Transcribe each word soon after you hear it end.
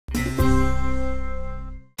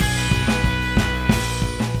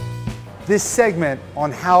This segment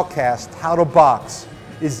on Howcast, How to Box,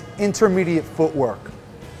 is intermediate footwork.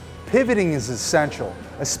 Pivoting is essential,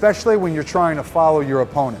 especially when you're trying to follow your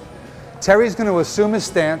opponent. Terry's going to assume his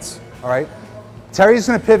stance, all right? Terry's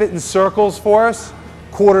going to pivot in circles for us,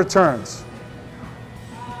 quarter turns.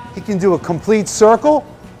 He can do a complete circle,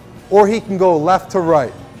 or he can go left to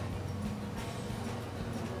right.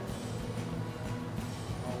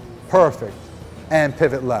 Perfect. And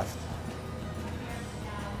pivot left.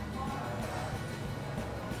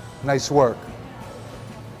 Nice work.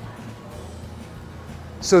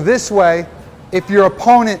 So this way, if your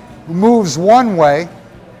opponent moves one way,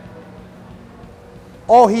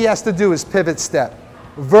 all he has to do is pivot step,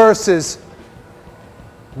 versus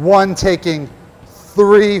one taking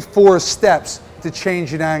 3-4 steps to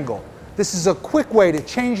change an angle. This is a quick way to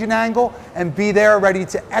change an angle and be there ready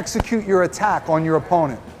to execute your attack on your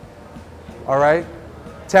opponent. All right?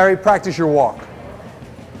 Terry, practice your walk.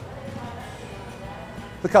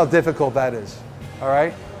 Look how difficult that is. All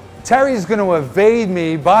right? Terry's going to evade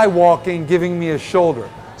me by walking, giving me a shoulder.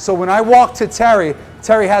 So when I walk to Terry,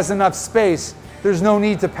 Terry has enough space. There's no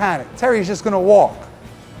need to panic. Terry's just going to walk.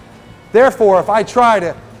 Therefore, if I try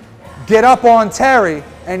to get up on Terry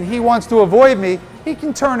and he wants to avoid me, he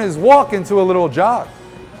can turn his walk into a little jog.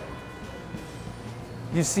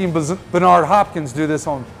 You've seen Bernard Hopkins do this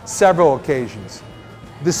on several occasions.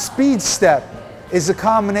 The speed step is a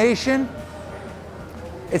combination.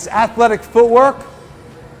 It's athletic footwork.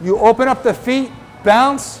 You open up the feet,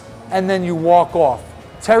 bounce, and then you walk off.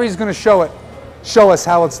 Terry's going to show us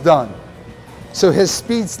how it's done. So his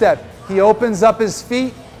speed step, he opens up his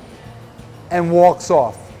feet and walks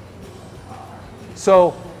off.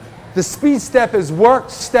 So the speed step is worked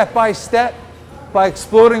step by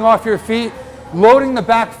exploding off your feet, loading the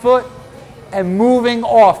back foot, and moving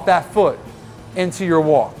off that foot into your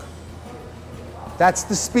walk. That's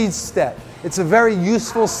the speed step. It's a very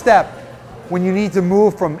useful step when you need to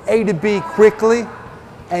move from A to B quickly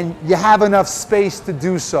and you have enough space to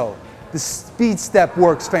do so. The speed step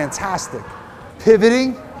works fantastic.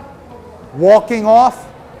 Pivoting, walking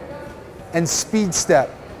off, and speed step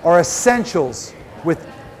are essentials with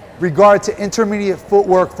regard to intermediate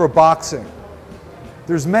footwork for boxing.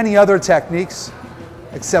 There's many other techniques,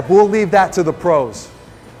 except we'll leave that to the pros.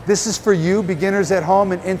 This is for you, beginners at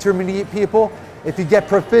home and intermediate people. If you get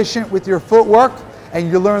proficient with your footwork and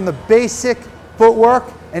you learn the basic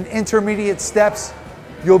footwork and intermediate steps,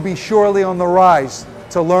 you'll be surely on the rise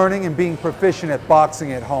to learning and being proficient at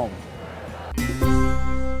boxing at home.